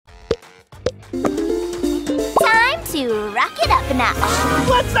Time to rock it up a notch.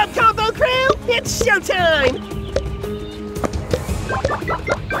 What's up, Combo Crew? It's showtime!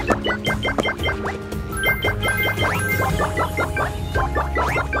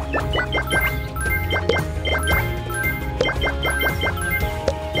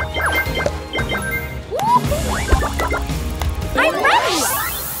 I'm ready!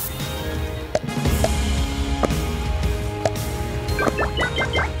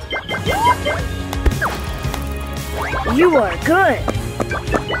 You are good.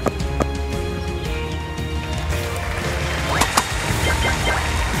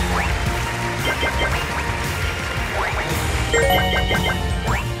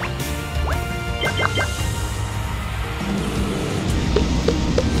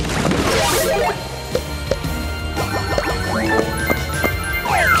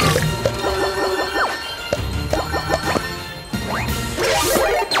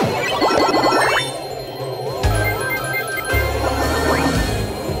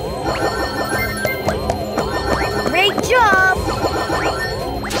 Great job!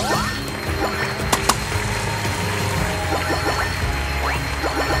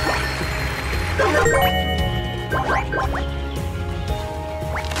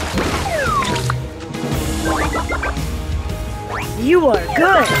 You are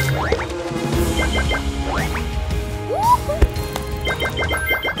good.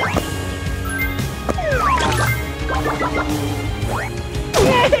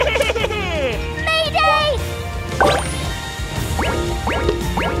 Mayday!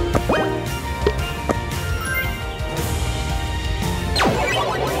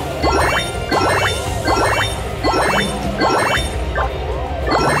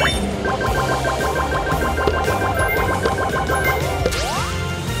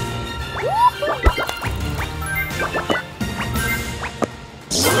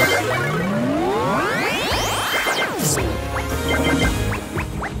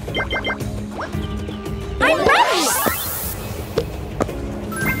 I'm ready!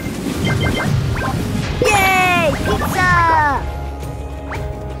 Yay! Pizza!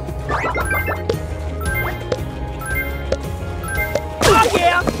 Oh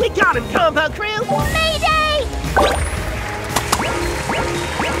yeah, we got him, Combo Crew! Mayday!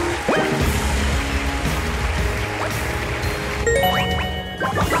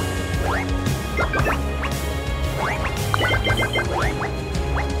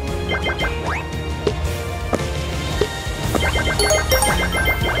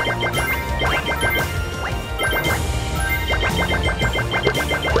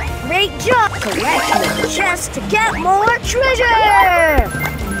 Great job! Collect the chest to get more treasure!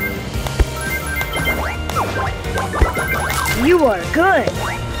 You are good.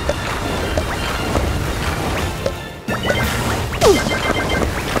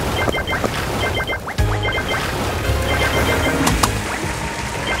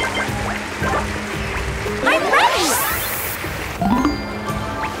 I'm ready!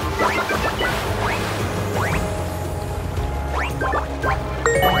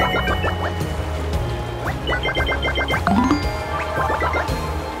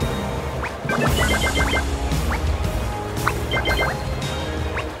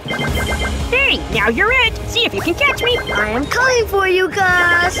 Hey, now you're it. See if you can catch me. I am coming for you,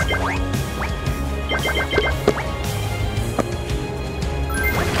 Gus.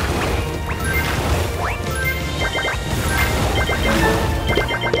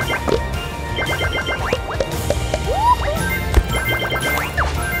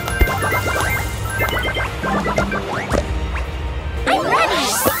 I'm ready!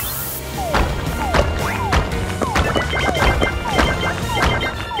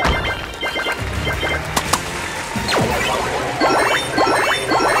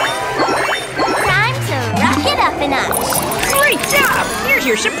 Time to rock it up a notch. Great job. Here's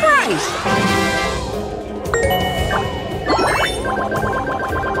your surprise.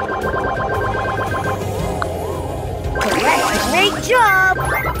 Great job!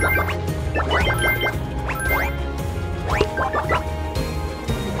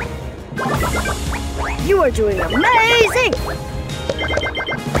 You are doing amazing!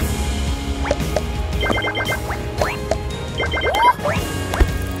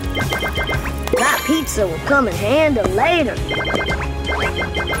 That pizza will come in handy later.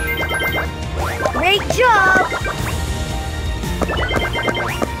 Great job!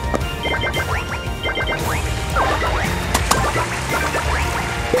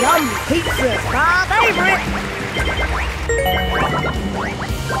 Yum pizza is my favorite!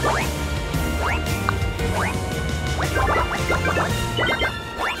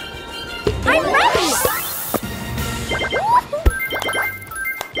 I'm ready!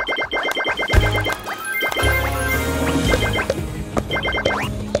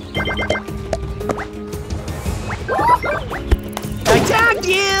 tagged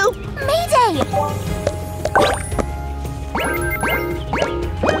you! Mayday!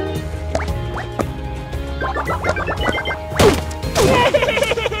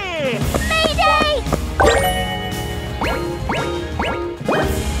 Mayday!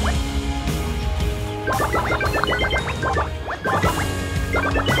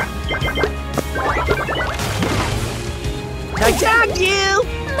 I tagged you!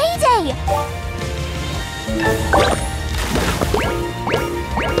 Mayday!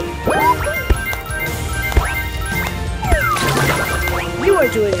 You are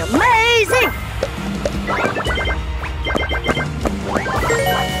doing amazing!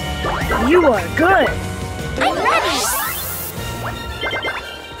 You are good! I'm ready!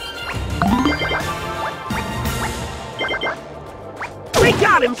 We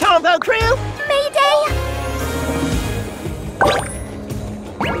got him, Combo Crew! Mayday!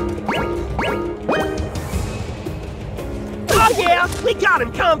 Oh yeah, we got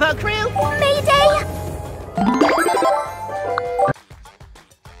him, Combo Crew! Mayday!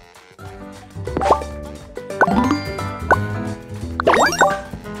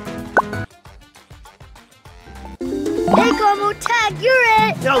 Hey, Combo Tag, you're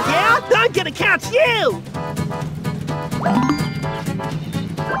it! Oh yeah? I'm gonna catch you!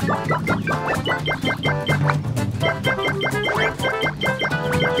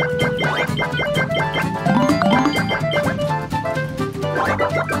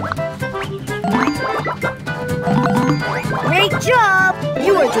 Great job!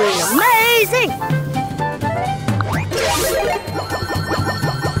 You are doing amazing!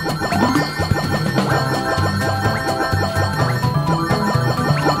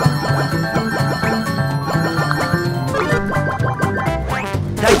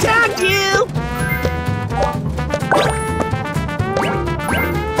 I tagged you!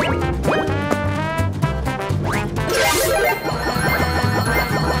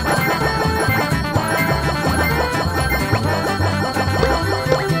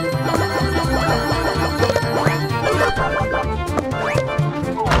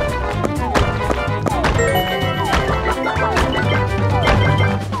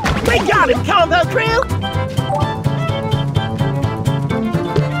 We got him, Combo Crew!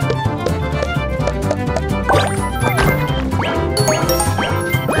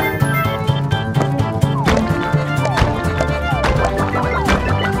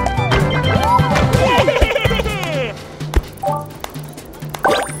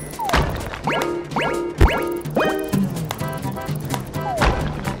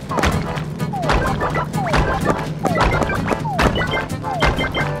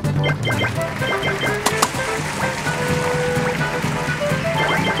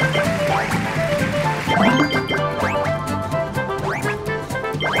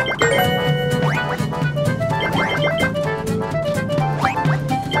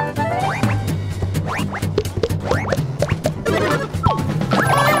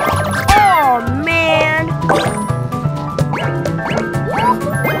 Oh, man!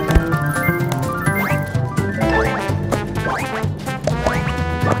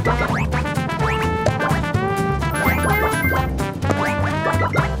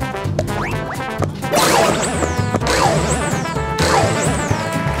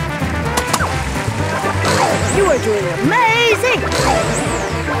 You are doing amazing!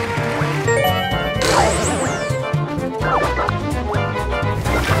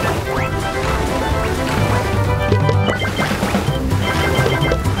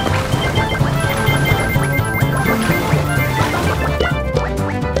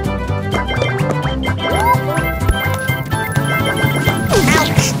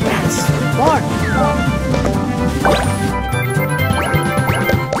 Ouch! That's hard.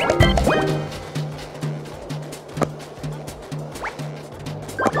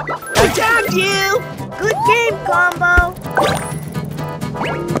 I tagged you! Good game, Combo!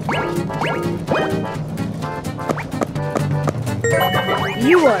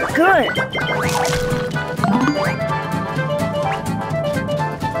 You are good!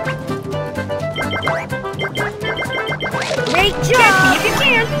 Great job! If you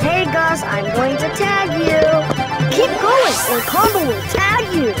can. Hey, Gus, I'm going to tag you! Keep going, or Combo will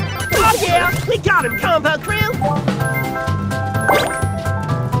tag you! Oh yeah, we got him, Combo Crew!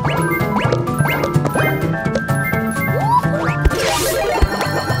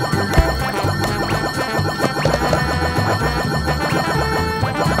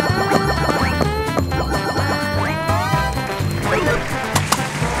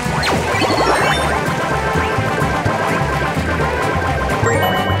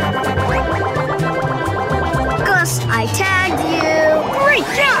 Gus, I tagged you! Great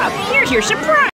job! Here's your surprise!